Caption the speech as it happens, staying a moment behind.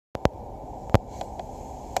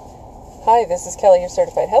Hi, this is Kelly, your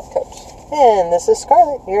certified health coach. And this is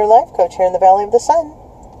Scarlett, your life coach here in the Valley of the Sun.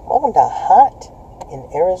 Welcome to Hot in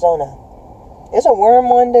Arizona. It's a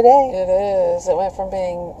warm one today. It is. It went from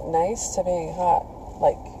being nice to being hot,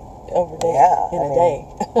 like, over day. Yeah, in a day.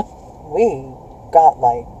 We got,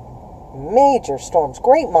 like, major storms.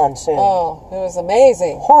 Great monsoon. Oh, it was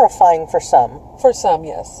amazing. Horrifying for some. For some,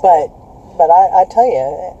 yes. But I tell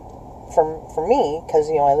you, for me, because,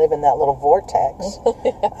 I live in that little vortex,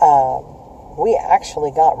 we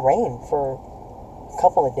actually got rain for a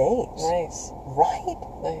couple of days. Nice. Right?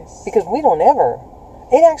 Nice. Because we don't ever...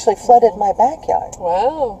 It actually flooded my backyard.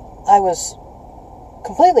 Wow. I was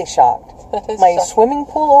completely shocked. That is My shocking. swimming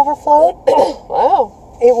pool overflowed.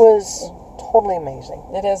 Wow. It was totally amazing.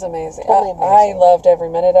 It is amazing. Totally I amazing. loved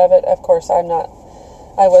every minute of it. Of course, I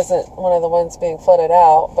wasn't one of the ones being flooded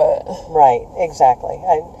out, but... Right, exactly.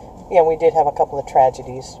 We did have a couple of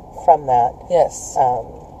tragedies from that. Yes.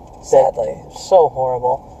 That- Sadly. So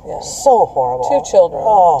horrible. Yeah. So horrible. Two children.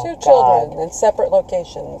 Oh, Two children God. in separate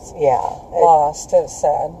locations. Yeah. Lost. It's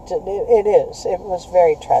sad. It is. It was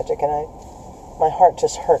very tragic, and my heart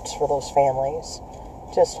just hurts for those families,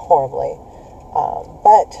 just horribly.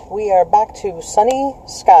 But we are back to sunny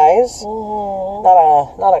skies. Mm-hmm.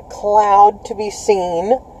 Not a cloud to be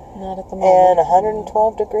seen, Not at the moment. and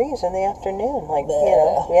 112 degrees in the afternoon.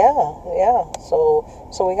 Yeah.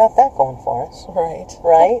 So we got that going for us, Right.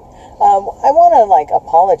 right? I want to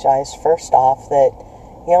apologize first off that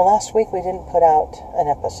last week we didn't put out an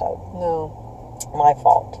episode. No. My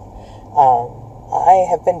fault. I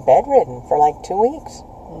have been bedridden for 2 weeks,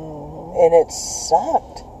 and it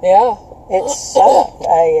sucked. Yeah. It sucked.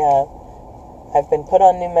 I've been put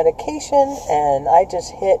on new medication, and I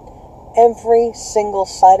just hit every single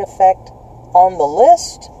side effect on the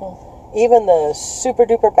list, even the super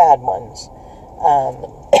duper bad ones,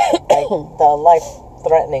 like the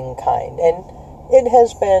life-threatening kind, and it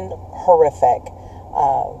has been horrific.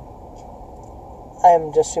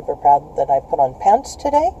 I'm just super proud that I put on pants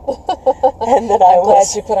today, and that I'm glad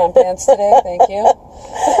you put on pants today. Thank you.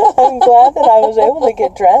 I'm glad that I was able to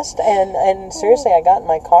get dressed, and seriously, I got in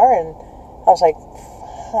my car and I was like,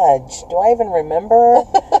 fudge, do I even remember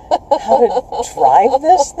how to drive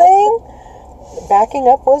this thing? Backing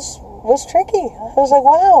up was tricky. I was like,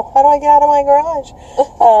 wow, how do I get out of my garage?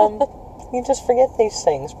 You just forget these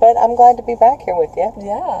things, but I'm glad to be back here with you.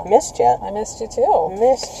 Yeah. Missed you. I missed you too.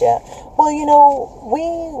 Missed you. Well, we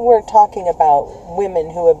were talking about women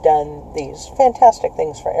who have done these fantastic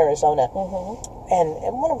things for Arizona. And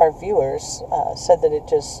one of our viewers said that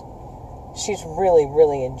she's really,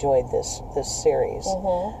 really enjoyed this series.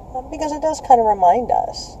 Because it does kind of remind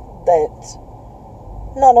us that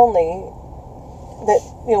not only that,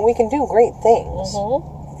 we can do great things,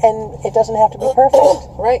 and it doesn't have to be perfect.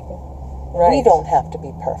 Right. We don't have to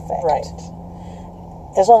be perfect. Right.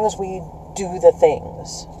 As long as we do the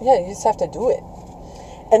things. Yeah, you just have to do it.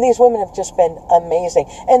 And these women have just been amazing.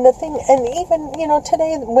 And even,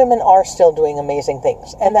 today women are still doing amazing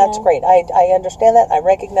things. And that's great. I understand that. I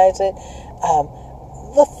recognize it.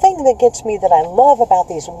 The thing that gets me that I love about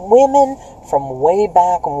these women from way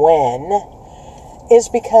back when is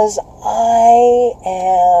because I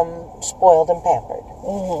am spoiled and pampered.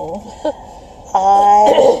 I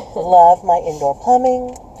love my indoor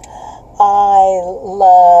plumbing. I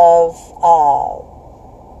love,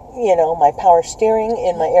 my power steering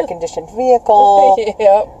in my air-conditioned vehicle.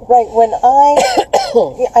 Yep. Right, when I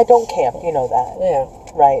don't camp, you know that. Yeah.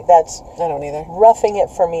 Right, I don't either. roughing it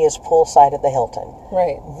for me is poolside at the Hilton.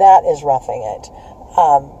 Right. That is roughing it.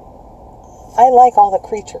 I like all the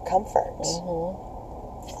creature comforts.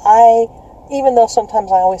 Even though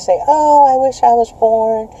sometimes I always say, oh, I wish I was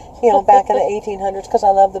born, back in the 1800s because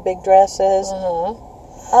I love the big dresses.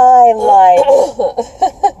 I like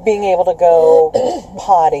being able to go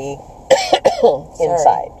potty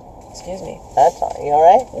inside. Excuse me. That's all right. You all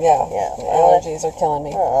right? Yeah. Yeah. Allergies are killing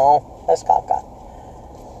me. Oh, that's caca.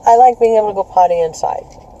 I like being able to go potty inside.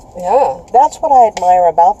 Yeah. That's what I admire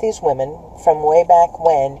about these women from way back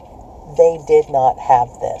when. They did not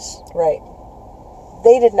have this. Right.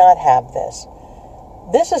 They did not have this.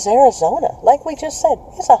 This is Arizona. Like we just said,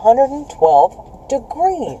 it's 112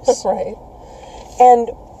 degrees. Right. And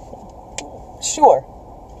sure,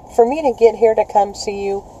 for me to get here to come see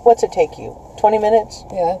you, what's it take you? 20 minutes?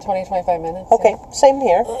 Yeah, 20, 25 minutes. Okay, same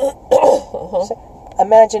here.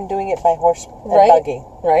 Imagine doing it by horse and buggy.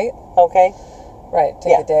 Right. Okay? Right.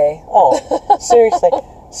 Take a day. Oh,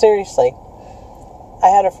 seriously. I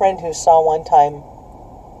had a friend who saw one time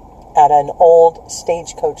at an old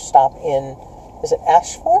stagecoach stop in, is it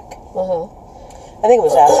Ashfork? I think it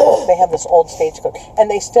was Ashfork. They have this old stagecoach. And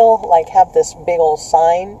they still, have this big old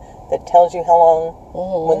sign that tells you how long,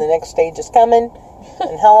 when the next stage is coming,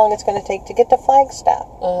 and how long it's going to take to get to Flagstaff.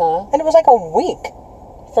 And it was like a week.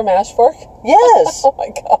 From Ash Fork? Yes. Oh my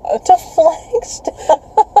God. To Flagstaff.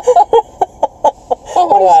 Oh,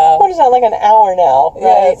 wow. What is that, like an hour now?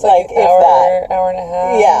 Right? Yeah, it's like an hour and a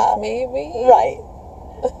half. Yeah. Maybe. Right.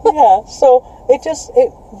 Yeah. So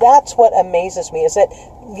that's what amazes me, is that,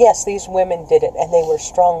 yes, these women did it, and they were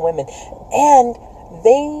strong women. And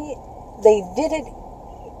they did it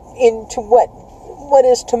into what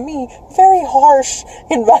is, to me, very harsh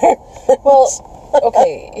environment. Well,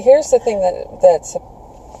 okay, here's the thing that's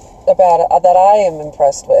about that I am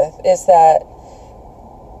impressed with, is that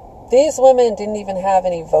these women didn't even have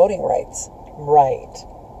any voting rights. Right.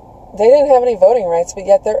 They didn't have any voting rights, but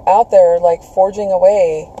yet they're out there, like, forging a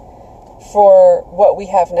way for what we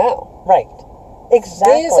have now. Right.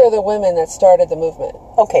 Exactly. These are the women that started the movement.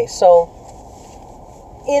 Okay, so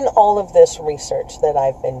in all of this research that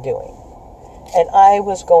I've been doing, and I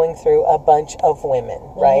was going through a bunch of women,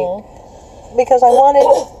 right? Because I wanted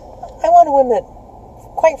women that,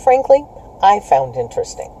 quite frankly, I found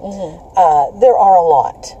interesting. There are a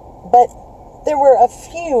lot, but there were a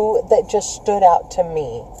few that just stood out to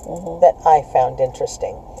me that I found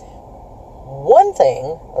interesting. One thing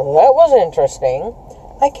that was interesting,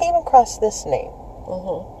 I came across this name.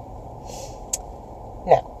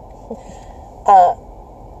 Now,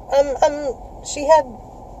 she had,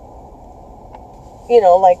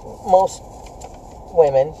 like most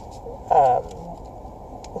women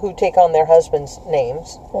who take on their husband's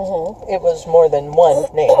names, it was more than one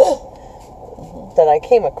name that I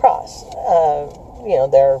came across.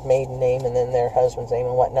 Their maiden name and then their husband's name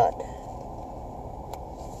and whatnot.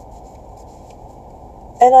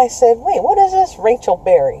 And I said, wait, what is this? Rachel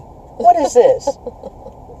Berry. What is this?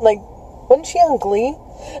 Like, wasn't she on Glee?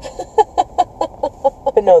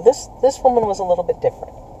 But no, this woman was a little bit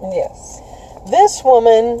different. Yes. This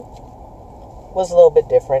woman was a little bbit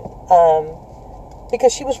different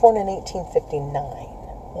because she was born in 1859.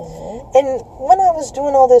 And when I was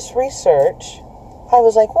doing all this research, I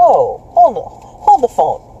was like, whoa, hold the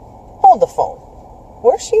phone.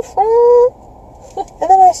 Where's she from? And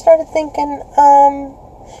then I started thinking,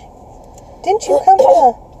 didn't you come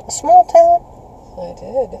from a small town? I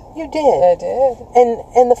did. You did. I did.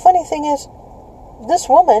 And the funny thing is, this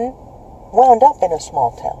woman wound up in a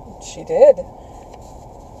small town. She did.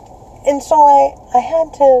 And so I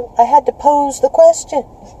had to pose the question.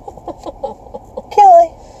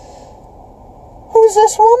 Kelli, who's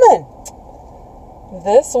this woman?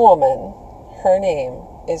 This woman, her name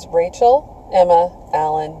is Rachel Emma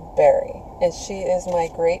Allen Berry, and she is my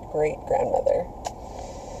great-great-grandmother.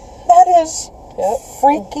 That is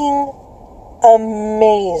freaking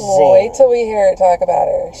amazing. Wait till we hear it talk about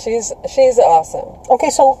her. She's awesome. Okay,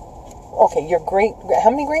 your how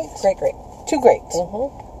many greats? Great. 2 greats.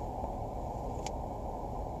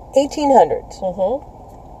 1800s.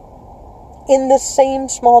 In the same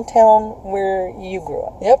small town where you grew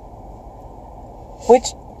up. Yep.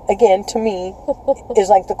 Which, again, to me, is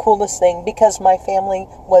like the coolest thing, because my family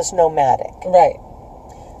was nomadic. Right.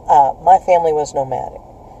 My family was nomadic.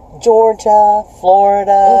 Georgia,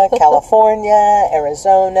 Florida, California,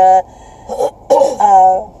 Arizona.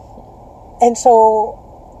 And so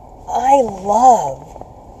I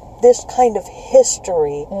love this kind of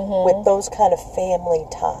history with those kind of family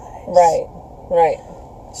ties. Right.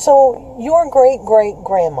 So your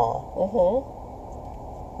great-great-grandma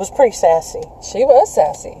was pretty sassy. She was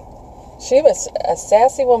sassy. She was a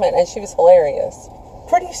sassy woman, and she was hilarious.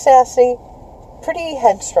 Pretty sassy, pretty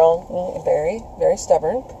headstrong. Very, very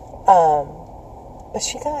stubborn. But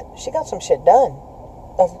she got some shit done.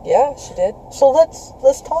 Yeah, she did. So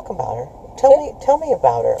let's talk about her. Tell me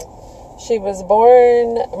about her. She was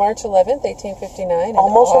born March 11th, 1859.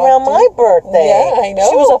 Almost around my birthday. Yeah, I know.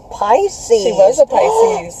 She was a Pisces. She was a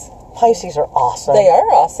Pisces. Pisces are awesome. They are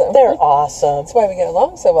awesome. They're awesome. That's why we get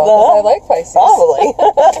along so well, because I like Pisces. Probably.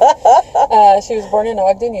 She was born in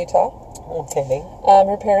Ogden, Utah. Okay.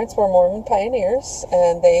 Her parents were Mormon pioneers,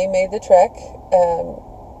 and they made the trek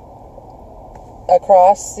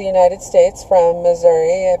across the United States from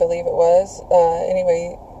Missouri, I believe it was,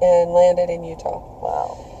 and landed in Utah.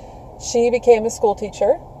 Wow. She became a school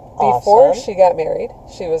teacher before she got married.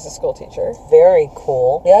 She was a school teacher. Very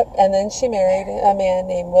cool. Yep, and then she married a man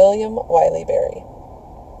named William Wiley Berry.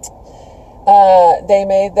 They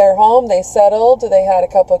made their home, they settled, they had a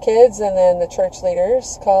couple of kids, and then the church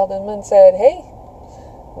leaders called them and said, hey,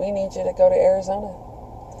 we need you to go to Arizona.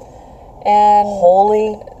 And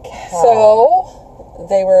holy cow. So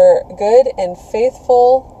they were good and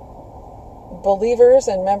faithful believers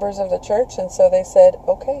and members of the church, and so they said,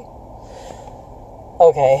 okay.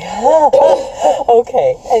 Okay.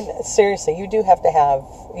 Okay. And seriously, you have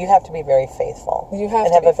to be very faithful. You have and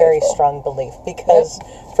to have be a very faithful. strong belief, because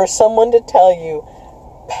for someone to tell you,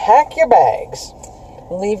 pack your bags,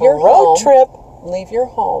 Leave your road home. trip Leave your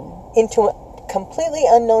home. into a completely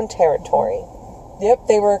unknown territory. Yep,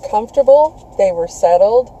 they were comfortable, they were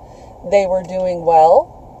settled, they were doing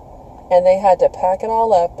well, and they had to pack it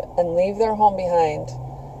all up and leave their home behind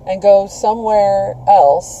and go somewhere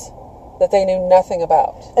else that they knew nothing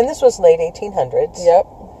about. And this was late 1800s. Yep.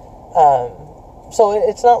 So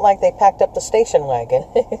it's not like they packed up the station wagon.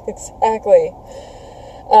 Exactly.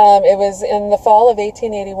 It was in the fall of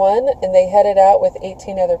 1881, and they headed out with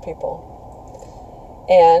 18 other people.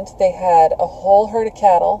 And they had a whole herd of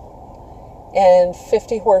cattle and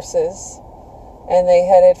 50 horses, and they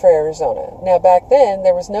headed for Arizona. Now, back then,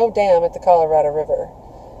 there was no dam at the Colorado River.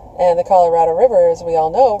 And the Colorado River, as we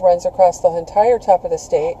all know, runs across the entire top of the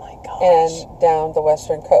state and down the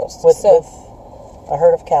western coast. With a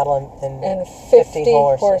herd of cattle and 50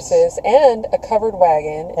 horses and a covered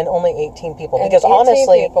wagon. And only 18 people. And Because 18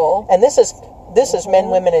 honestly, people. and this is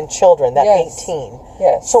men, women, and children, that Yes. 18.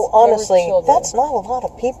 Yes. So honestly, Children. that's not a lot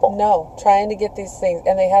of people. No, trying to get these things.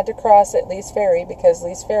 And they had to cross at Lee's Ferry, because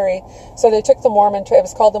Lee's Ferry, so they took the Mormon Trail. It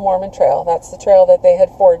was called the Mormon Trail. That's the trail that they had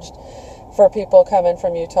forged for people coming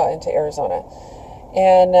from Utah into Arizona.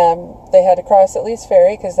 And they had to cross at Lee's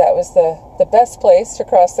Ferry, because that was the best place to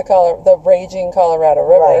cross the raging Colorado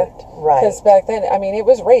River. Right. Because back then, I mean, it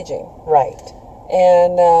was raging. Right.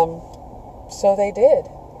 And so they did.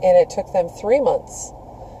 And it took them 3 months.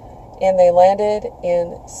 And they landed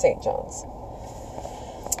in St. John's.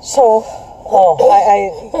 So,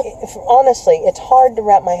 honestly, it's hard to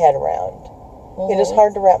wrap my head around. It is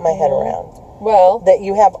hard to wrap my head around. Well, That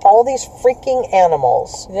you have all these freaking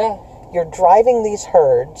animals. yeah. You're driving these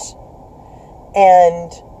herds,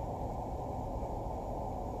 and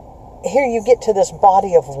here you get to this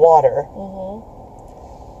body of water.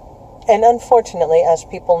 And unfortunately, as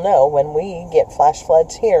people know, when we get flash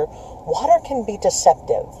floods here, water can be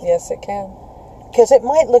deceptive. Yes, it can. Because it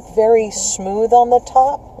might look very smooth on the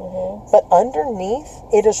top, but underneath,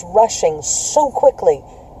 it is rushing so quickly.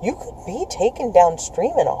 You could be taken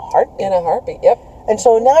downstream in a heartbeat. In a heartbeat, yep. And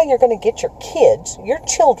so now you're going to get your kids, your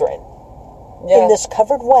children, Yeah. in this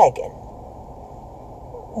covered wagon.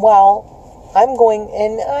 While I'm going,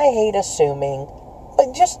 and I hate assuming,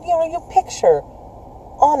 but just, you picture,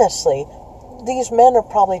 honestly, these men are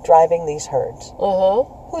probably driving these herds.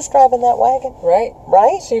 Who's driving that wagon? Right.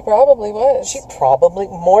 Right? She probably was. She probably,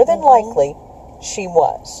 more than likely, she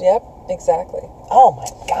was. Yep, exactly. Oh my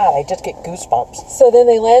God, I just get goosebumps. So then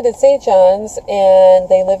they land in St. John's, and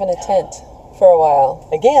they live in a tent for a while.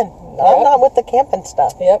 Again, I'm not with the camping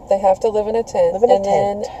stuff. Yep, they have to live in a tent. Live in a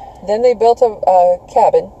and tent. then they built a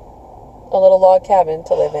cabin, a little log cabin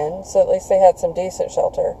to live in, so at least they had some decent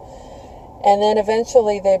shelter. And then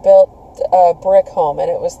eventually they built a brick home, and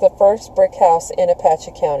it was the first brick house in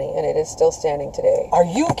Apache County, and it is still standing today. Are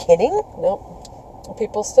you kidding? Nope.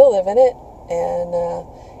 People still live in it, and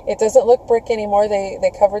it doesn't look brick anymore.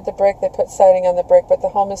 They covered the brick, they put siding on the brick, but the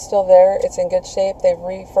home is still there. It's in good shape. They've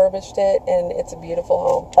refurbished it, and it's a beautiful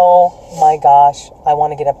home. Oh my gosh, I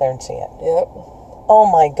want to get up there and see it. Yep. Oh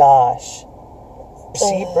my gosh.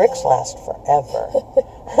 See, bricks last forever.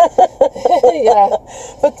 Yeah.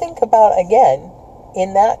 But think about, again,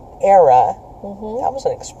 in that era, that was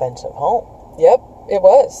an expensive home. Yep, it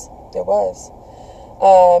was. It was.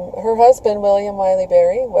 Her husband, William Wiley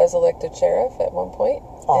Berry, was elected sheriff at one point.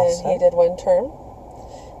 Awesome. And he did one term.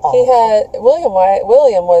 Awesome. He had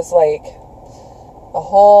William was like a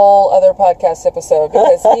whole other podcast episode,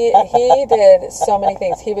 because he did so many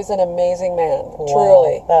things. He was an amazing man,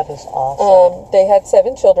 truly. That is awesome. They had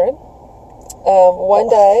 7 children. One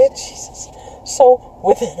died. Jesus. So,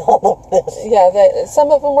 within all of this. Yeah,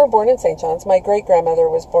 some of them were born in St. John's. My great-grandmother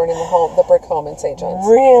was born in the brick home in St. John's.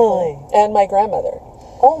 Really? And my grandmother.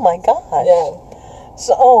 Oh my gosh. Yeah.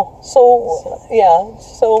 So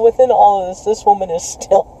within all of this woman is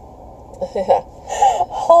still. Yeah.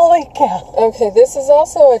 Holy cow. Okay, this is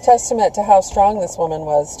also a testament to how strong this woman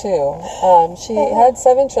was, too. She had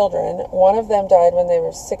 7 children. One of them died when they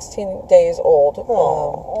were 16 days old.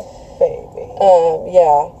 Oh, baby.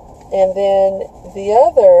 Yeah. And then the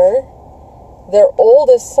other, their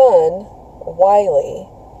oldest son, Wiley,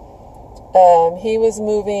 he was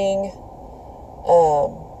moving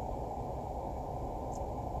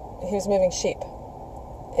sheep.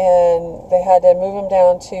 And they had to move him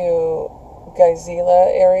down to Geisela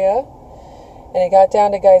area. And he got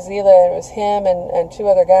down to Geisela, and it was him and 2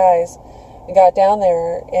 other guys. And got down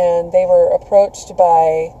there, and they were approached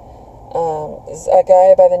by a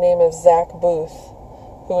guy by the name of Zach Booth.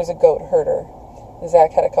 who was a goat herder.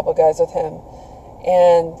 Zach had a couple guys with him.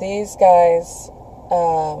 And these guys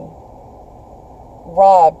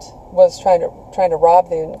was trying to rob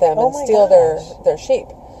them and steal their sheep.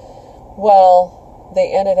 Well,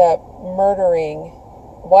 they ended up murdering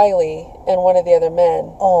Wiley and one of the other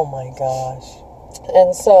men. Oh my gosh.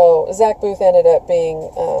 And so Zach Booth ended up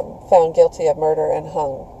being found guilty of murder and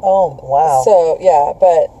hung. Oh, wow. So, yeah,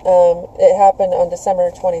 but it happened on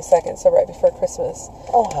December 22nd, so right before Christmas.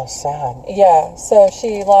 Oh, how sad. Yeah, so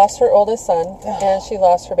she lost her oldest son, and she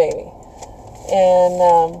lost her baby. And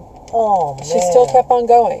oh, man. She still kept on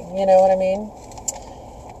going, you know what I mean?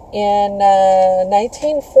 In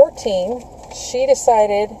 1914, she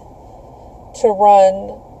decided to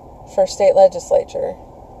run for state legislature.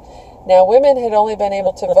 Now, women had only been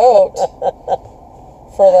able to vote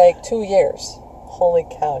for like 2 years. Holy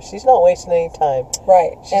cow. She's not wasting any time.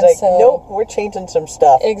 Right. She's like, nope, we're changing some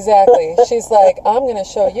stuff. Exactly. She's like, I'm going to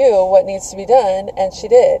show you what needs to be done. And she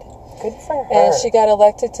did. Good for her. And she got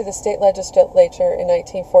elected to the state legislature in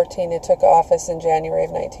 1914 and took office in January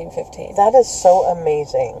of 1915. That is so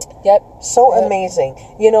amazing. Yep. So amazing.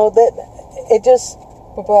 You know, that it just...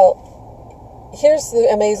 Well, here's the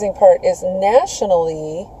amazing part is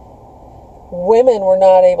nationally, women were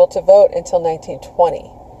not able to vote until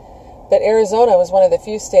 1920. But Arizona was one of the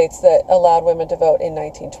few states that allowed women to vote in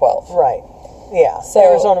 1912. Right. Yeah. So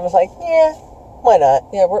Arizona was like, yeah, why not?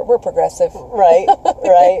 Yeah, we're progressive. Right,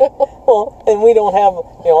 right. Well, and we don't have,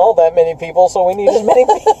 all that many people, so we need as many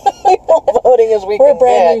people voting as we can get. We're a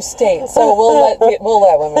brand new state, so we'll let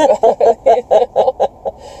women vote.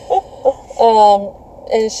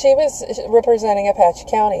 And she was representing Apache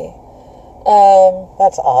County.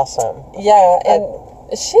 That's awesome. Yeah, and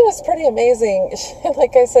she was pretty amazing.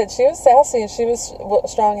 Like I said, she was sassy and she was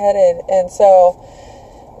strong-headed, and so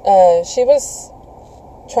she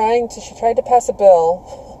tried to pass a bill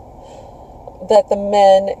that the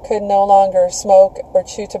men could no longer smoke or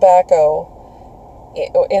chew tobacco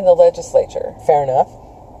in the legislature. Fair enough.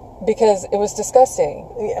 Because it was disgusting.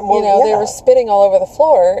 Yeah, well, they were spitting all over the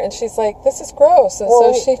floor, and she's like, this is gross. And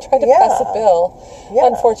so she tried to pass a bill. Yeah.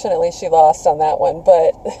 Unfortunately, she lost on that one,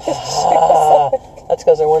 but that's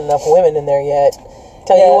because there weren't enough women in there yet.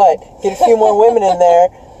 Tell you what, get a few more women in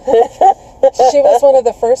there. She was one of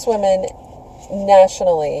the first women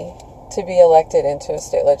nationally to be elected into a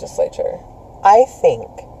state legislature. I think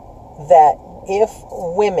that if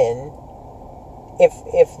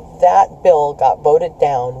that bill got voted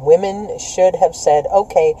down, women should have said,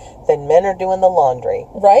 okay, then men are doing the laundry.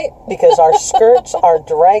 Right. Because our skirts are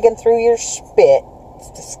dragging through your spit.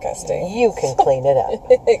 It's disgusting. You can clean it up.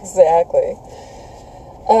 Exactly.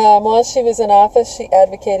 While she was in office, she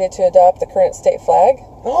advocated to adopt the current state flag.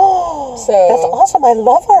 Oh, so that's awesome. I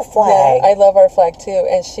love our flag. Yeah, I love our flag too,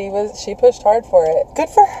 and she pushed hard for it.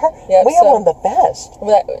 Good for her. Yep, we have one of the best.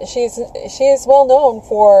 She is well known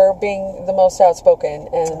for being the most outspoken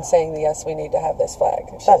and saying, yes, we need to have this flag.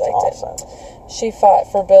 She that's liked awesome. It. She fought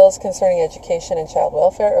for bills concerning education and child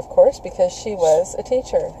welfare, of course, because she was a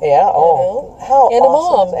teacher. Yeah. Oh, how and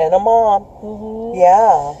awesome. A mom. Mm-hmm.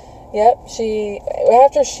 Yeah. Yep,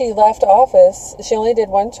 after she left office, she only did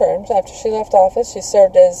one term. After she left office, she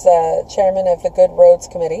served as chairman of the Good Roads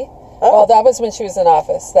Committee. Oh. Well, that was when she was in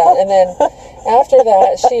office. And then after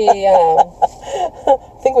that, she... I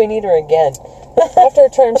think we need her again. After a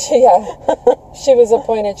term, she was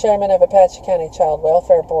appointed chairman of Apache County Child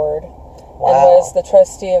Welfare Board. Wow. And was the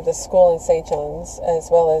trustee of the school in St. John's, as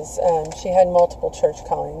well as she had multiple church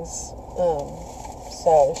callings.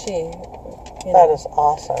 So she... that is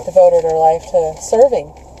awesome. Devoted her life to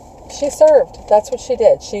serving. She served. That's what she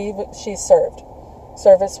did. She served.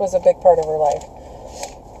 Service was a big part of her life.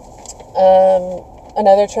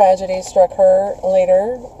 Another tragedy struck her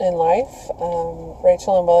later in life.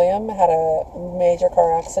 Rachel and William had a major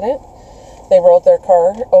car accident. They rolled their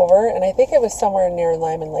car over, and I think it was somewhere near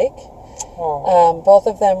Lyman Lake. Oh. Both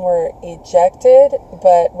of them were ejected,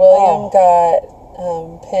 but William got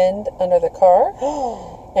pinned under the car.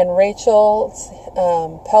 And Rachel's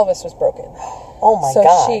pelvis was broken. Oh, my God.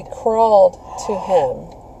 So she crawled to him,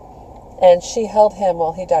 and she held him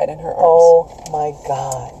while he died in her arms. Oh, my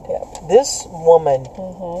God. Yep. This woman,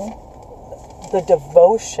 the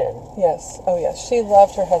devotion. Yes. Oh, yes. She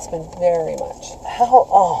loved her husband very much. How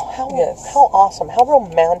awesome. How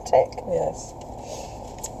romantic. Yes.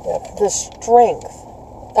 Yep. The strength.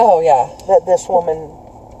 Oh, yeah. That this woman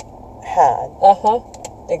had. Uh-huh.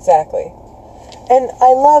 Exactly. And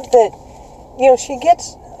I love that, she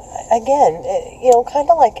gets, again, kind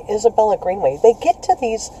of like Isabella Greenway. They get to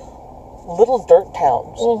these little dirt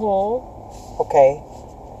towns, okay,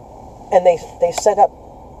 and they set up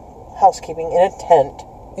housekeeping in a tent,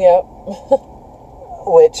 Yep.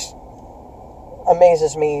 which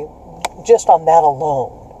amazes me just on that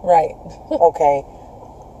alone. Right. Okay.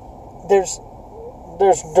 There's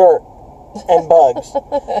dirt and bugs.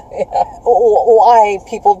 Yeah. Why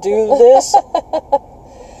people do this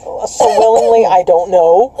so willingly, I don't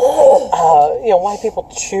know. Why people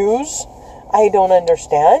choose, I don't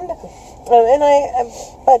understand. But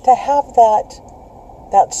to have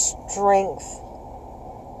that strength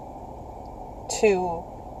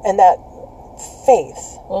and that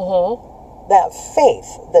faith, that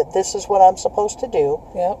faith that this is what I'm supposed to do.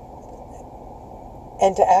 Yep.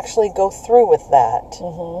 And to actually go through with that,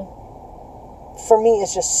 for me,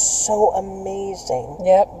 is just so amazing.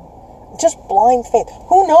 Yep. Just blind faith.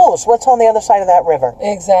 Who knows what's on the other side of that river?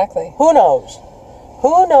 Exactly. Who knows?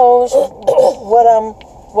 Who knows what I'm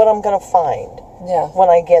going to find when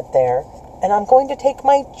I get there? And I'm going to take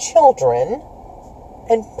my children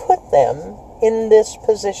and put them in this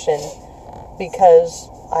position because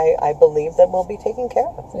I believe that we'll be taken care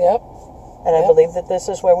of. Yep. And I believe that this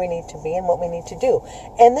is where we need to be and what we need to do.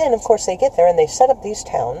 And then, of course, they get there and they set up these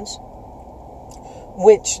towns,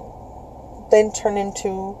 which then turn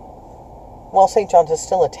into, well, St. John's is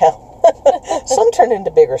still a town. Some turn into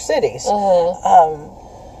bigger cities.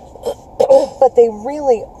 But they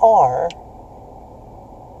really are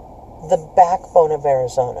the backbone of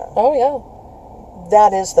Arizona. Oh, yeah.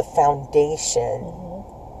 That is the foundation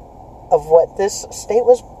of what this state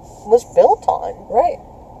was built on. Right.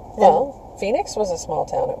 Well, Phoenix was a small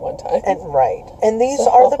town at one time. And these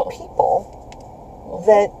are the people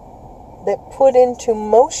that put into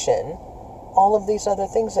motion all of these other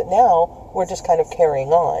things that now we're just kind of carrying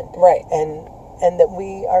on. Right. And that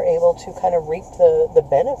we are able to kind of reap the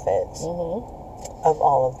benefits of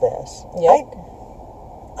all of this. Yep.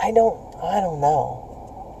 I don't know.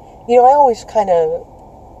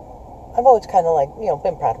 I've always kind of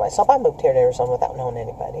been proud of myself. I moved here to Arizona without knowing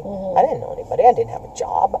anybody. I didn't know anybody. I didn't have a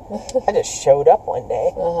job. I just showed up one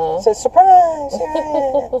day. Said, surprise!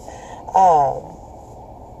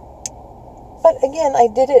 But again, I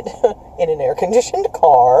did it in an air-conditioned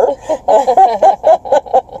car.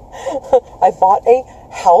 I bought a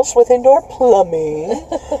house with indoor plumbing.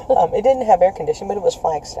 It didn't have air conditioning, but it was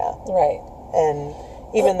Flagstaff. Right. And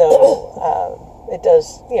even though it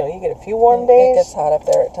does, you get a few warm days. It gets hot up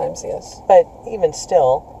there at times, yes. But even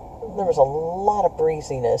still, there was a lot of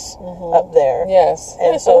breeziness up there. Yes.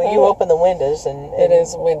 And so you open the windows and it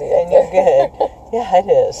is windy and you're good. Yeah, it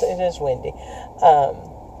is. It is windy.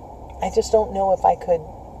 I just don't know if I could.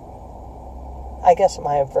 I guess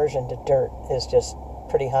my aversion to dirt is just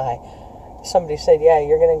pretty high. Somebody said, yeah,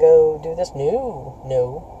 you're going to go do this. No,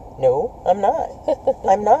 I'm not.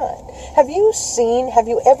 I'm not. Have you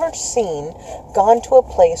ever gone to a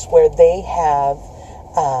place where they have,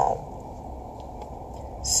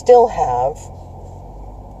 still have,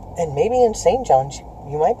 and maybe in St. John's,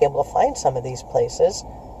 you might be able to find some of these places,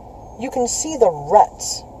 you can see the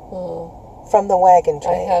ruts from the wagon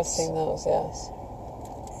trains. I have seen those, yes.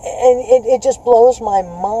 And it just blows my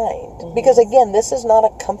mind. Because, again, this is not a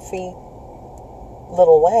comfy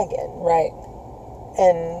little wagon. Right.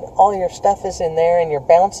 And all your stuff is in there, and you're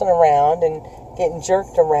bouncing around and getting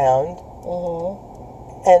jerked around.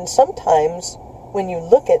 And sometimes when you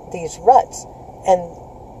look at these ruts, and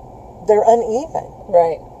they're uneven.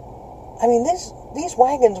 Right. I mean, these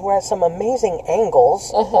wagons were at some amazing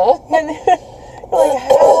angles. And like,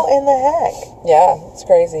 how in the heck? Yeah, it's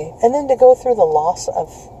crazy. And then to go through the loss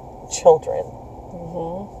of children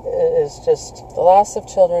is just... The loss of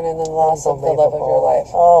children and the loss of the love of your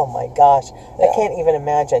life. Oh, my gosh. Yeah. I can't even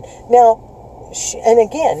imagine. Now,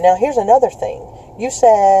 now here's another thing. You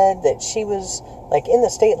said that she was, like, in the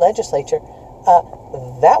state legislature.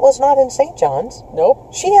 That was not in St. John's.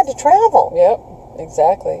 Nope. She had to travel. Yep,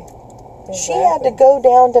 exactly. She had to go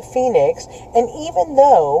down to Phoenix, and even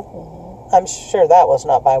though... I'm sure that was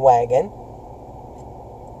not by wagon.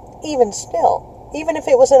 Even still. Even if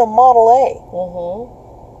it was in a Model A.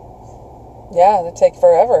 Yeah, it'd take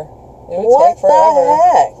forever. It would take forever. What the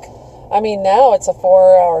heck? I mean, now it's a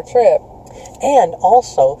 4-hour trip. And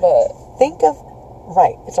also, think of...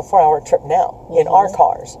 Right, it's a 4-hour trip now in our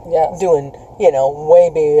cars. Yeah. Doing, way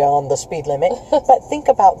beyond the speed limit. But think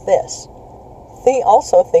about this.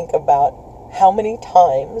 Also think about how many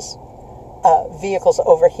times... vehicles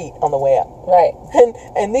overheat on the way up. Right.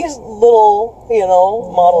 And these little,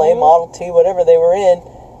 Model A, Model T, whatever they were in,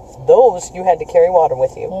 those you had to carry water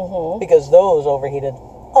with you because those overheated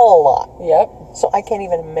a lot. Yep. So I can't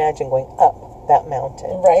even imagine going up that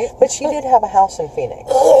mountain. Right. But she did have a house in Phoenix.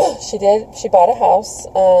 She did. She bought a house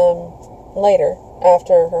later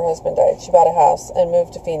after her husband died. She bought a house and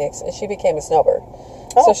moved to Phoenix, and she became a snowbird.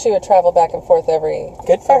 Oh. So she would travel back and forth every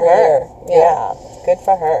Good for every her. year. Yeah. Good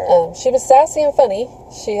for her. She was sassy and funny.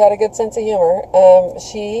 She had a good sense of humor.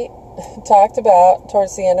 She talked about,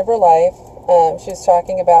 towards the end of her life, she was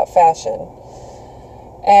talking about fashion.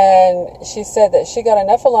 And she said that she got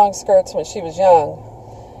enough of long skirts when she was young.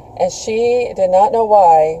 And she did not know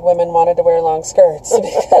why women wanted to wear long skirts.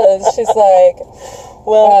 Because she's like,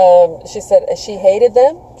 well, she said she hated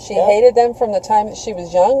them. She hated them from the time that she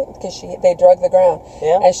was young because they drug the ground.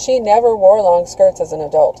 Yeah. And she never wore long skirts as an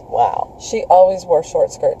adult. Wow. She always wore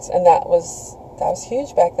short skirts. And that was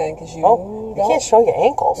huge back then because you can't show your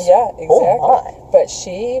ankles. Yeah, exactly. Oh, my. But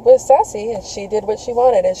she was sassy and she did what she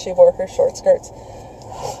wanted and she wore her short skirts.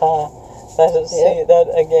 See that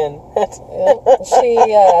again. She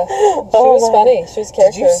was funny. She was a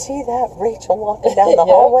character. Did you see that Rachel walking down the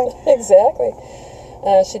hallway? Exactly.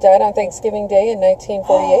 She died on Thanksgiving Day in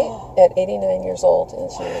 1948 at 89 years old, and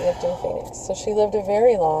she lived in Phoenix. So she lived a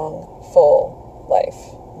very long, full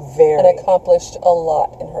life. And accomplished a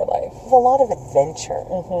lot in her life. With a lot of adventure.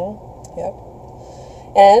 Yep.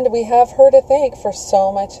 And we have her to thank for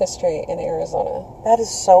so much history in Arizona. That is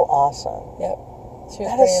so awesome. Yep. She was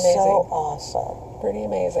That pretty is amazing. so awesome. Pretty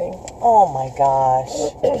amazing. Oh my gosh.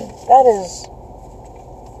 That is...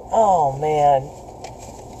 Oh man.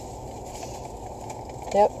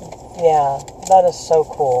 Yep. Yeah, that is so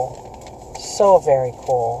cool. So very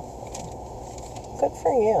cool. Good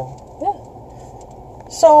for you. Yeah.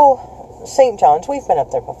 So, St. John's, we've been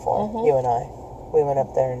up there before, you and I. We went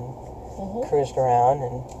up there and cruised around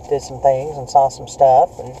and did some things and saw some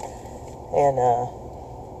stuff and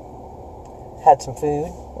had some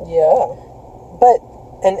food. Yeah. But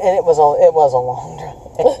and it was a long drive.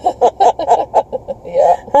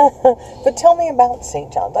 Yeah. But tell me about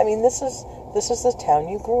St. John's. I mean, this is the town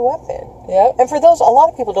you grew up in. Yep. And for those, a lot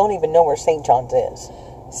of people don't even know where St. John's is.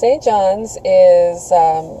 St. John's is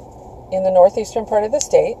in the northeastern part of the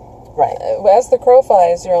state. Right. As the crow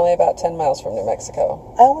flies, you're only about 10 miles from New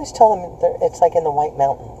Mexico. I always tell them it's like in the White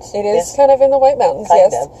Mountains. It is kind of in the White Mountains,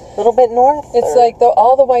 yes. A little bit north? It's like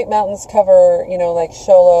all the White Mountains cover, like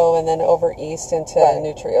Show Low and then over east into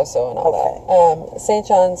New Trioso and all that. St.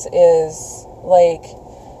 John's is like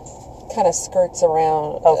kind of skirts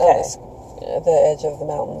around the edge of the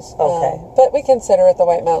mountains. Okay. But we consider it the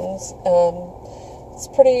White Mountains.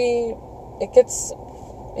 It's pretty...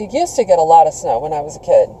 It used to get a lot of snow when I was a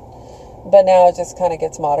kid. But now it just kind of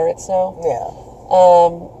gets moderate snow. Yeah.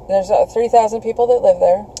 There's 3,000 people that live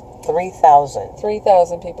there. 3,000.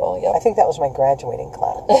 3,000 people, yep. I think that was my graduating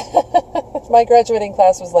class. My graduating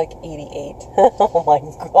class was like 88. Oh my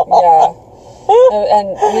God. Yeah.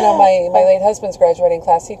 And my late husband's graduating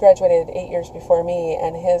class, he graduated 8 years before me,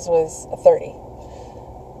 and his was 30.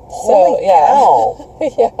 Holy cow.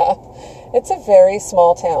 Yeah. It's a very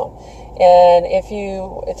small town. And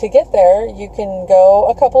to get there, you can go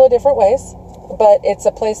a couple of different ways, but it's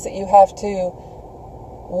a place that you have to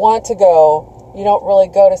want to go. You don't really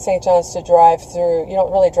go to St. John's to drive through. You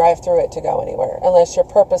don't really drive through it to go anywhere unless you're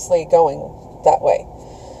purposely going that way.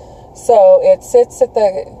 So it sits at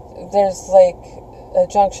there's like a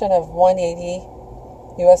junction of 180,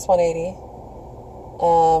 US 180,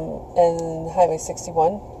 and Highway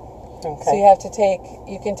 61. Okay. So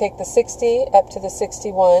you can take the 60 up to the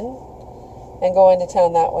 61 and go into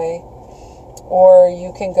town that way. Or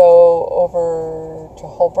you can go over to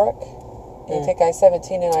Holbrook and take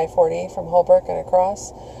I-17 and I-40 from Holbrook and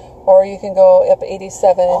across. Or you can go up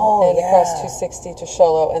 87 and across 260 to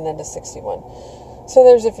Show Low and then to 61. So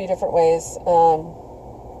there's a few different ways.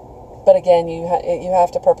 But again, you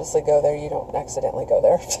have to purposely go there. You don't accidentally go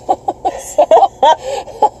there.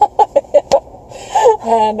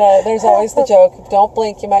 And there's always the joke, don't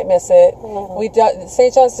blink, you might miss it.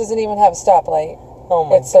 St. John's doesn't even have a stoplight. Oh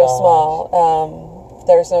my It's so small.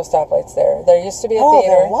 There's no stoplights there. There used to be a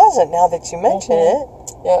theater. There wasn't, now that you mention it.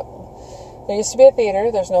 Yep. There used to be a theater.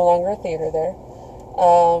 There's no longer a theater there.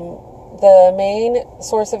 The main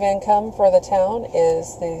source of income for the town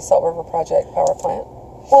is the Salt River Project power plant.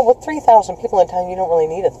 Well, with 3,000 people in town, you don't really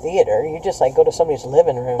need a theater. You just go to somebody's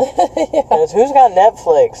living room. Because who's got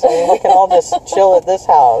Netflix? I mean, we can all just chill at this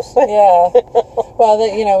house. Yeah. Well,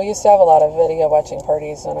 we used to have a lot of video watching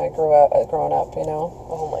parties when I growing up.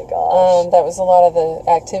 Oh my gosh. That was a lot of the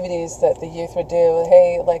activities that the youth would do.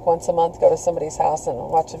 Hey, like once a month, go to somebody's house and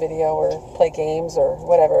watch a video or play games or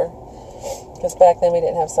whatever. Because back then we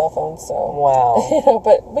didn't have cell phones, so... Wow.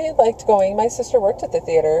 But we liked going. My sister worked at the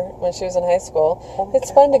theater when she was in high school.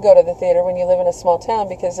 It's fun to go to the theater when you live in a small town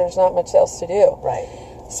because there's not much else to do. Right.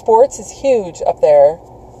 Sports is huge up there.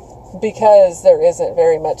 because there isn't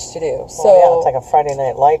very much to do. So yeah, it's like a Friday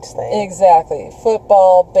Night Lights thing. Exactly.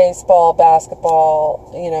 Football, baseball, basketball,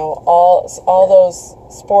 all those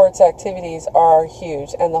sports activities are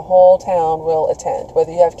huge, and the whole town will attend,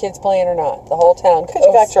 whether you have kids playing or not. The whole town goes. Because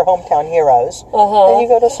you got your hometown heroes, and you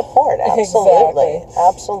go to support. Absolutely. Exactly.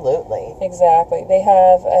 Absolutely. Exactly. They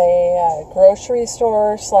have a grocery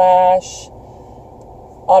store /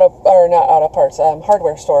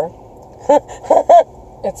 hardware store.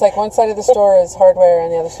 It's like one side of the store is hardware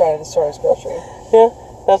and the other side of the store is grocery. Yeah,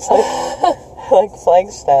 that's like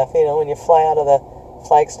Flagstaff, when you fly out of the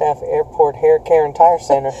Flagstaff Airport Hair Care and Tire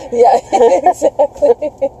Center. Yeah,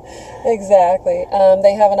 exactly. Exactly.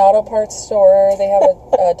 They have an auto parts store. They have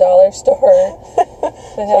a dollar store.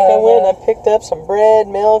 It's like I went and I picked up some bread,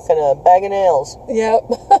 milk, and a bag of nails. Yep.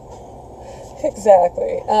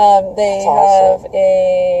 Exactly. They That's have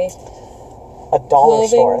a dollar clothing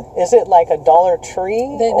store. Is it like a Dollar Tree?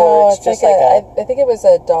 No, it's just like I think it was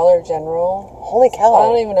a Dollar General. Holy cow. I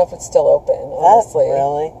don't even know if it's still open, honestly.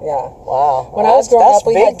 Really? Yeah. Wow. When I was growing up,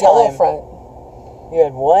 we had Yellow Front. You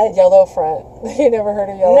had what? Yellow Front. You never heard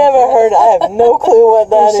of Yellow Never Front? heard. I have no clue what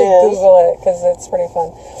that You should is. Google it, because it's pretty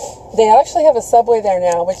fun. They actually have a Subway there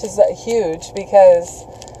now, which is huge, because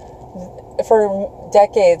for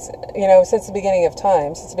decades, since the beginning of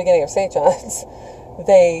time, since the beginning of St. John's,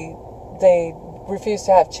 they refused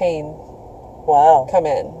to have chain come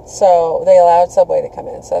in. So they allowed Subway to come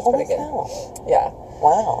in. So that's pretty good. Cow. Yeah.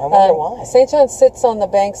 Wow. I wonder why. St. John's sits on the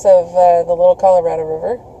banks of the Little Colorado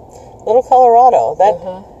River. Little Colorado. That,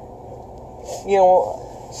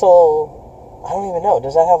 so I don't even know.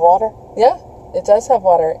 Does that have water? Yeah, it does have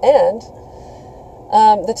water. And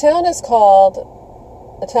the town is called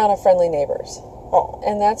a town of friendly neighbors. Oh.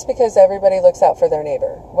 And that's because everybody looks out for their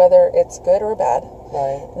neighbor, whether it's good or bad.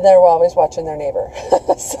 Right. They're always watching their neighbor.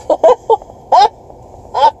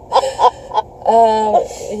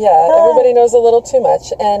 Everybody knows a little too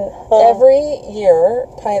much. And every year,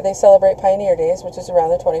 they celebrate Pioneer Days, which is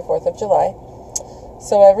around the 24th of July.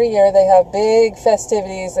 So every year they have big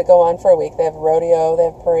festivities that go on for a week. They have rodeo, they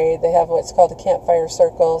have parade, they have what's called a campfire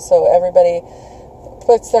circle. So everybody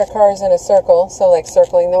puts their cars in a circle, so like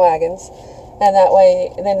circling the wagons. And that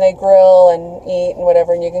way, then they grill and eat and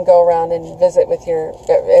whatever, and you can go around and visit with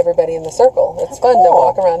everybody in the circle. It's fun to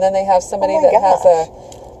walk around. Then they have somebody that has a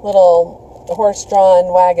little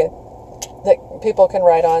horse-drawn wagon that people can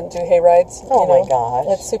ride on, do hay rides. Oh my gosh.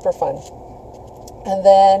 It's super fun. And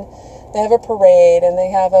then they have a parade, and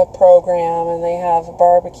they have a program, and they have a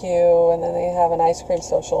barbecue, and then they have an ice cream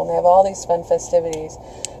social, and they have all these fun festivities.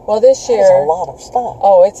 Well, this year... That's a lot of stuff.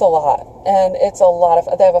 Oh, it's a lot. And it's a lot of...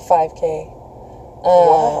 They have a 5K.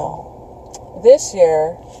 Wow. This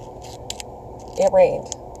year, it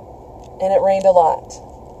rained. And it rained a lot.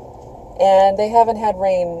 And they haven't had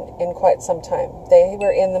rain in quite some time. They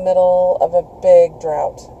were in the middle of a big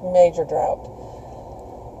drought. Major drought.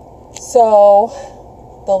 So,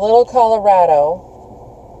 the Little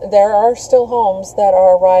Colorado, there are still homes that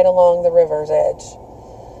are right along the river's edge.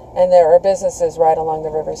 And there are businesses right along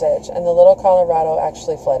the river's edge. And the Little Colorado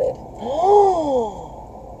actually flooded.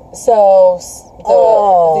 So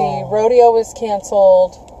the rodeo was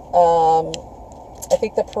canceled. I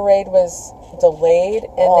think the parade was delayed,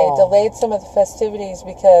 and they delayed some of the festivities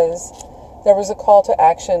because there was a call to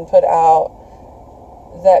action put out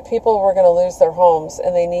that people were going to lose their homes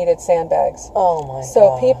and they needed sandbags. Oh my god.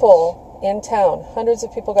 So people in town, hundreds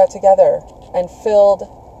of people got together and filled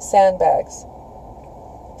sandbags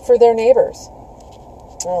for their neighbors.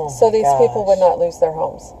 So these people would not lose their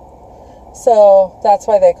homes. So that's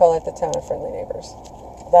why they call it the town of friendly neighbors.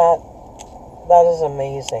 That is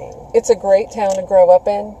amazing. It's a great town to grow up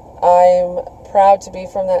in. I'm proud to be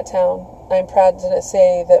from that town. I'm proud to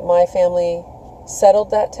say that my family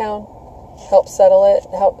settled that town, helped settle it.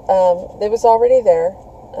 It was already there.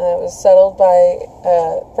 It was settled by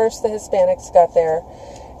first the Hispanics got there,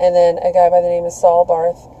 and then a guy by the name of Saul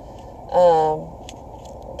Barth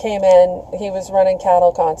came in. He was running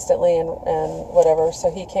cattle constantly and whatever, so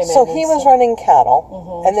he came in. So he was running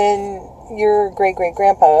cattle, and then your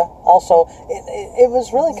great-great-grandpa also, it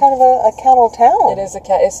was really kind of a cattle town.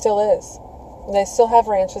 It still is. They still have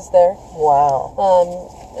ranches there. Wow.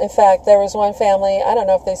 In fact, there was one family, I don't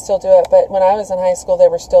know if they still do it, but when I was in high school, they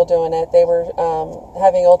were still doing it. They were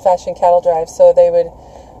having old-fashioned cattle drives, so they would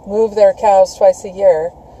move their cows twice a year.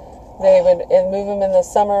 They would move them in the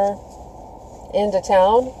summer into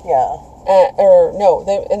town. Yeah.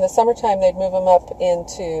 In the summertime, they'd move them up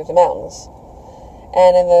into the mountains.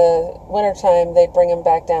 And in the wintertime, they'd bring them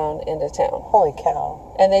back down into town. Holy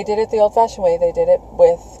cow. And they did it the old-fashioned way. They did it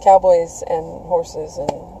with cowboys and horses and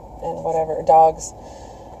whatever, dogs.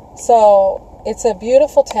 So it's a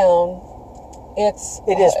beautiful town. It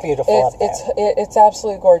is beautiful up there. It's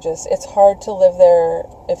absolutely gorgeous. It's hard to live there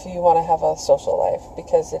if you want to have a social life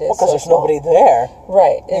because it is because there's small. nobody there.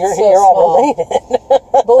 Right. You're all related.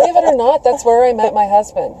 Believe it or not, that's where I met my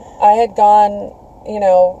husband. I had gone,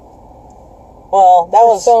 well, that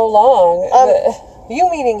was so long. You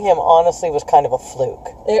meeting him, honestly, was kind of a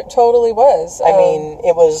fluke. It totally was. I mean,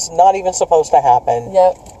 it was not even supposed to happen.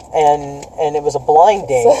 Yep. And it was a blind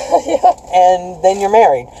date. Yeah. And then you're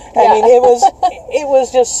married. I mean, it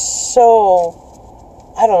was just so,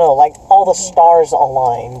 I don't know, like all the stars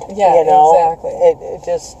aligned. Yeah, exactly. It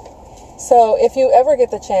just... So if you ever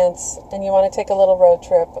get the chance and you want to take a little road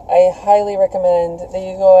trip, I highly recommend that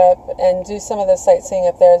you go up and do some of the sightseeing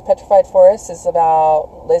up there. The Petrified Forest is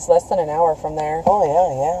less than an hour from there. Oh,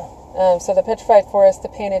 yeah. So the Petrified Forest,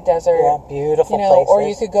 the Painted Desert. Yeah, beautiful places. Or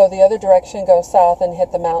you could go the other direction, go south and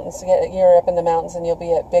hit the mountains. You're up in the mountains and you'll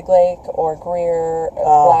be at Big Lake or Greer,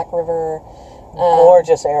 Black River.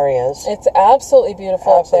 Gorgeous areas. It's absolutely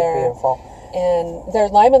beautiful up there. Absolutely beautiful. And their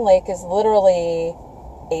Lyman Lake is literally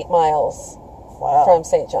 8 miles from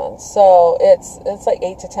St. John's. So it's like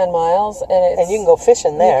 8 to 10 miles. And you can go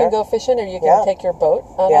fishing there. You can go fishing or you can take your boat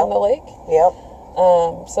out on the lake. Yep.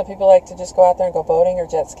 Some people like to just go out there and go boating or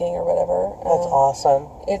jet skiing or whatever. That's awesome.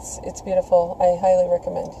 It's beautiful. I highly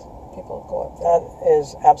recommend people go up there. That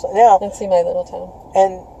is absolutely and see my little town.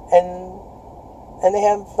 And they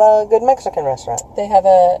have a good Mexican restaurant. They have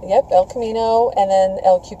El Camino and then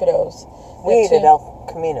El Cupido's. We ate at El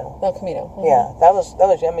Camino. El Camino. Mm-hmm. Yeah, that was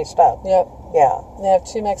yummy stuff. Yep. Yeah. They have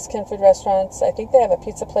 2 Mexican food restaurants. I think they have a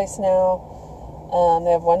pizza place now.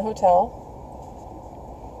 They have 1 hotel.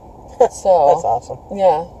 So that's awesome.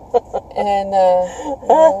 Yeah, and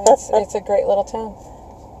it's a great little town.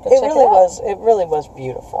 It really was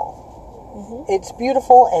beautiful. Mm-hmm. It's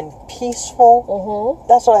beautiful and peaceful. Mm-hmm.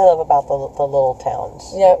 That's what I love about the little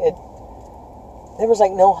towns. Yeah. There was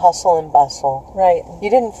like no hustle and bustle. Right. You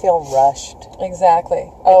didn't feel rushed.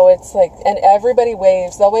 Exactly. Oh, it's like, and everybody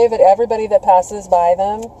waves. They'll wave at everybody that passes by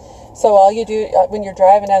them. So all you do when you're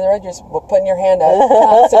driving down the road, you're just putting your hand up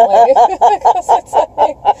constantly. Because it's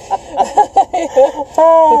like,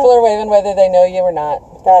 people are waving whether they know you or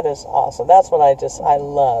not. That is awesome. That's what I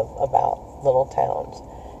love about little towns.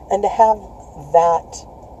 And to have that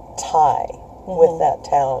tie with that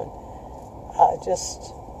town,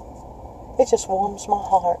 it just warms my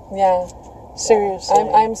heart. Yeah. Seriously.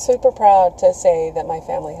 I'm super proud to say that my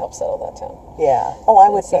family helped settle that town. Yeah. Oh, I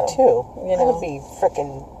would be too. I would be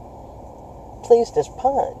freaking pleased as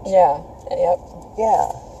punch. Yeah. Yep.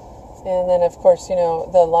 Yeah. And then, of course, the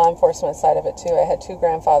law enforcement side of it, too. I had 2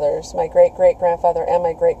 grandfathers. My great-great-grandfather and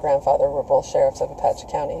my great-grandfather were both sheriffs of Apache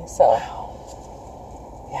County. So, wow.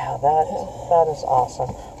 Yeah, that is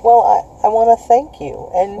awesome. Well, I want to thank you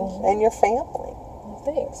and your family.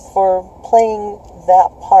 Thanks. For playing that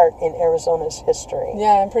part in Arizona's history.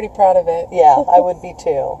 Yeah, I'm pretty proud of it. Yeah, I would be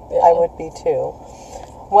too. Yeah. I would be too.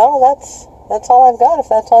 Well, that's all I've got, if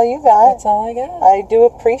that's all you got. That's all I got. I do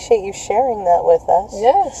appreciate you sharing that with us.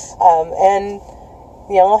 Yes. And,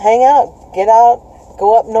 hang out, get out,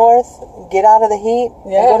 go up north, get out of the heat,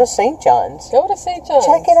 and go to St. John's. Go to St. John's.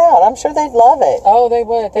 Check it out. I'm sure they'd love it. Oh, they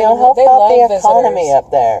would. Help out the economy up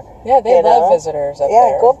there. Yeah, they love visitors up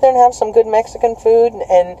there. Yeah, go up there and have some good Mexican food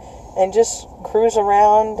and just cruise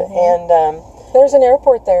around. Mm-hmm. And there's an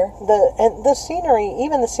airport there. The scenery,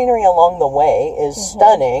 even the scenery along the way, is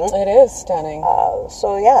stunning. It is stunning.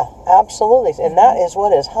 So yeah, absolutely, and that is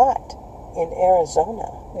what is hot in Arizona.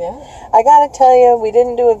 Yeah. I gotta tell you, we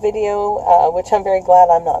didn't do a video, which I'm very glad.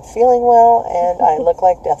 I'm not feeling well, and I look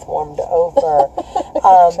like death warmed over.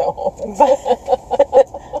 But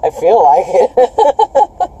I feel like it.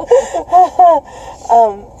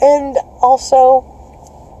 And also,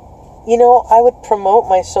 I would promote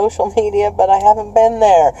my social media, but I haven't been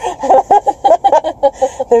there.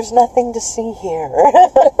 There's nothing to see here.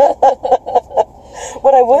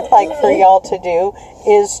 What I would like for y'all to do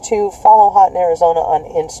is to follow Hot in Arizona on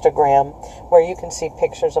Instagram, where you can see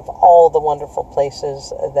pictures of all the wonderful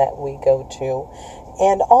places that we go to.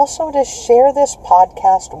 And also to share this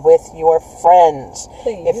podcast with your friends.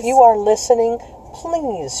 Please. If you are listening,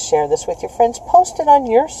 please share this with your friends. Post it on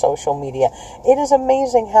your social media. It is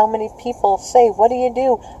amazing how many people say, "What do you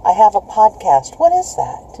do?" "I have a podcast." What is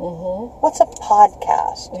that? Mm-hmm. What's a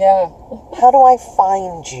podcast? Yeah. How do I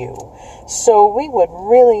find you? So we would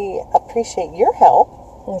really appreciate your help.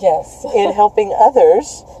 Yes. In helping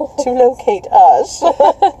others to locate us.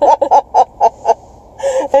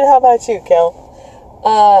 And how about you, Kel?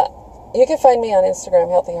 You can find me on Instagram,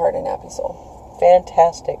 Healthy Heart and Happy Soul.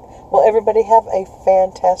 Fantastic. Well, everybody have a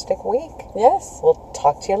fantastic week. Yes. We'll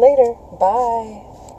talk to you later. Bye.